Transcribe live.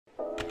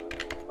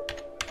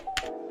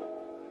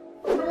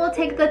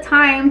will take the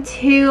time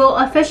to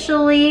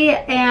officially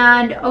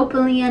and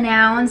openly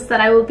announce that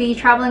I will be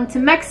traveling to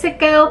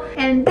Mexico,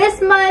 and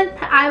this month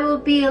I will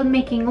be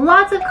making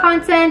lots of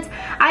content.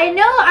 I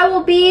know I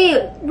will be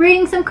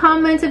reading some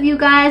comments of you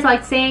guys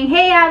like saying,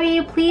 hey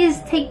Abby,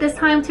 please take this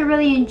time to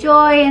really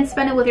enjoy and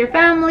spend it with your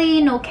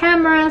family, no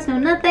cameras, no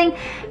nothing.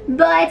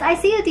 But I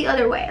see it the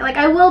other way. Like,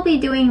 I will be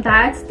doing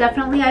that,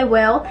 definitely I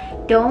will,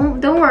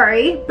 don't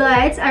worry.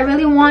 But I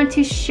really want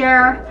to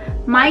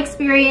share my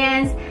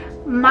experience,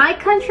 my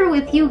country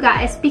with you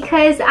guys,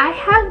 because I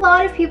have a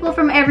lot of people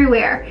from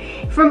everywhere,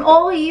 from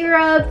all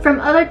Europe,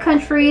 from other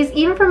countries,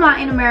 even from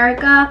Latin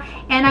America,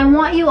 and I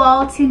want you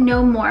all to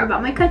know more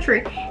about my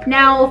country.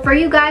 Now for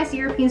you guys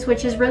Europeans,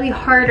 which is really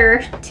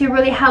harder to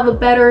really have a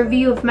better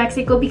view of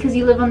Mexico because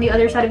you live on the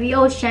other side of the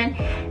ocean,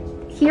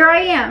 here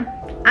I am.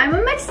 I'm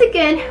a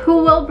Mexican who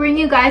will bring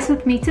you guys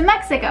with me to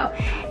Mexico.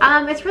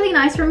 It's really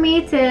nice for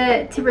me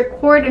to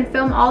record and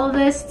film all of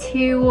this,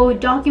 to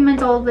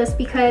document all of this,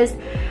 because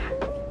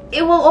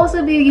it will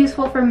also be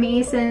useful for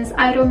me since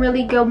I don't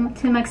really go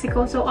to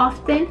Mexico so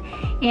often.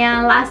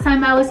 And last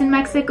time I was in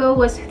Mexico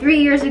was 3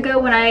 years ago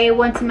when I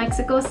went to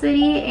Mexico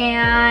City,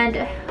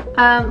 and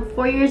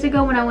 4 years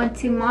ago when I went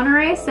to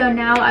Monterrey. So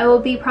now I will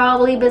be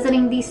probably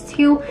visiting these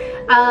two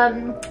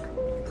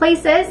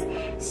places.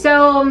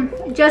 So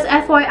just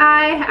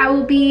FYI, I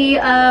will be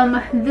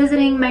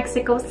visiting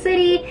Mexico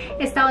City,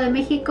 Estado de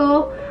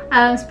Mexico,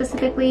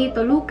 specifically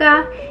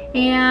Toluca.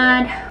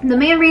 And the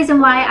main reason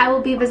why I will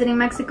be visiting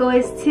Mexico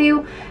is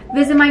to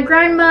visit my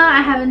grandma.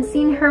 I haven't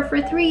seen her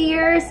for 3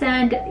 years,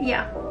 and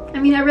yeah, I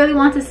mean, I really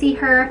want to see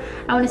her.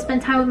 I want to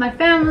spend time with my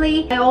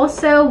family. I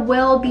also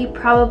will be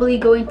probably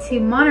going to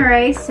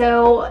Monterrey,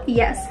 so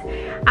yes,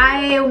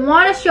 I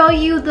want to show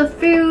you the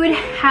food,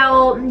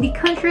 how the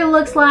country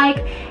looks like,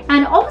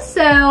 and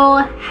also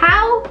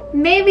how,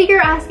 maybe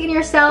you're asking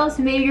yourselves,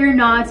 maybe you're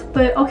not,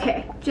 but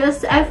okay,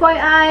 just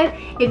FYI,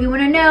 if you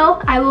want to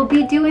know, I will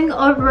be doing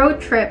a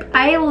road trip.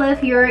 I live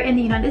here in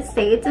the United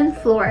States in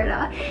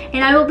Florida,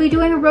 and I will be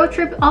doing a road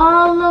trip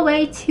all the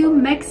way to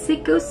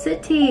Mexico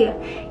City.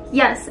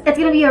 Yes, it's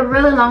gonna be a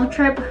really long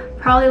trip,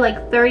 probably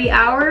like 30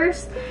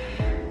 hours.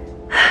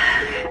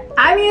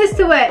 I'm used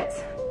to it,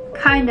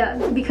 kind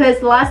of, because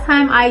the last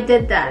time I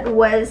did that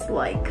was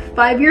like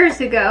 5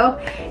 years ago,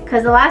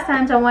 because the last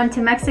times I went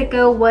to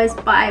Mexico was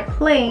by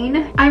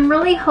plane. I'm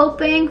really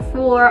hoping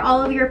for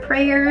all of your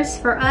prayers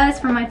for us,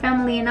 for my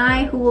family and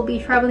I, who will be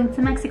traveling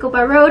to Mexico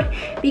by road,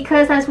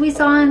 because as we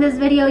saw in this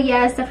video,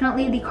 yes,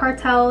 definitely the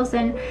cartels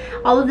and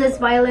all of this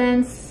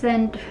violence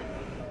and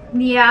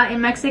yeah, in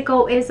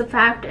Mexico is a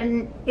fact,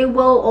 and it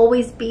will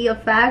always be a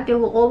fact. It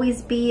will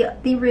always be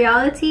the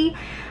reality.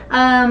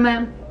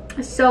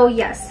 So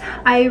yes,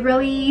 I'm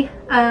really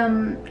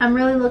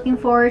looking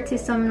forward to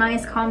some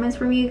nice comments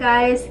from you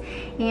guys,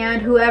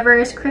 and whoever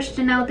is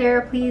Christian out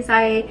there, please,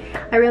 I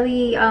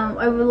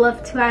would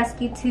love to ask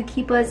you to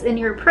keep us in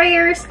your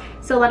prayers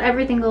so that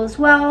everything goes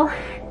well.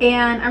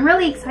 And I'm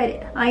really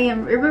excited. I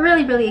am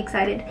really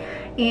excited.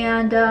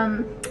 And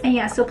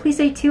yeah, so please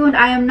stay tuned.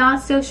 I am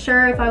not so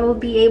sure if I will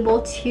be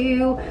able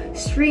to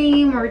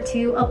stream or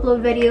to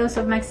upload videos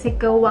of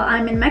Mexico while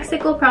I'm in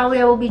Mexico. Probably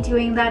I will be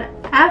doing that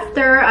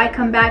after I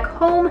come back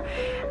home,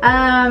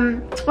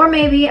 or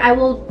maybe I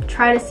will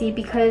try to see,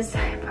 because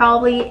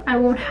probably I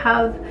won't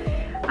have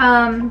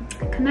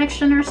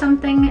connection or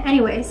something.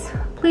 Anyways,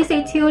 please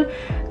stay tuned.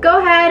 Go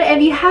ahead,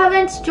 if you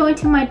haven't joined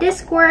to my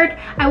Discord,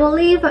 I will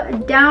leave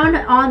down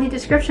on the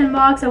description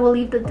box. I will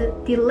leave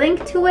the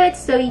link to it,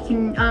 so you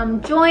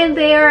can join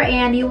there,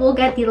 and you will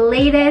get the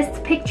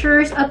latest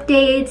pictures,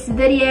 updates,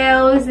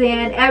 videos,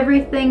 and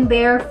everything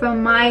there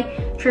from my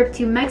trip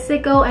to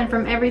Mexico and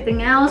from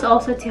everything else.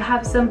 Also to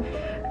have some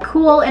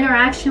cool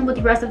interaction with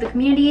the rest of the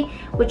community,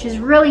 which is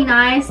really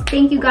nice.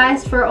 Thank you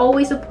guys for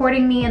always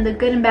supporting me in the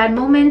good and bad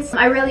moments.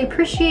 I really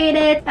appreciate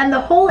it. And the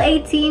whole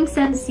A team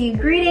sends you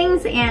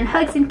greetings and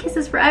hugs and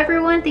kisses for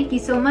everyone. Thank you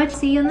so much.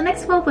 See you in the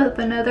next one with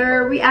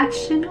another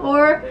reaction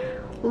or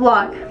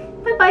vlog.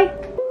 Bye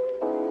bye.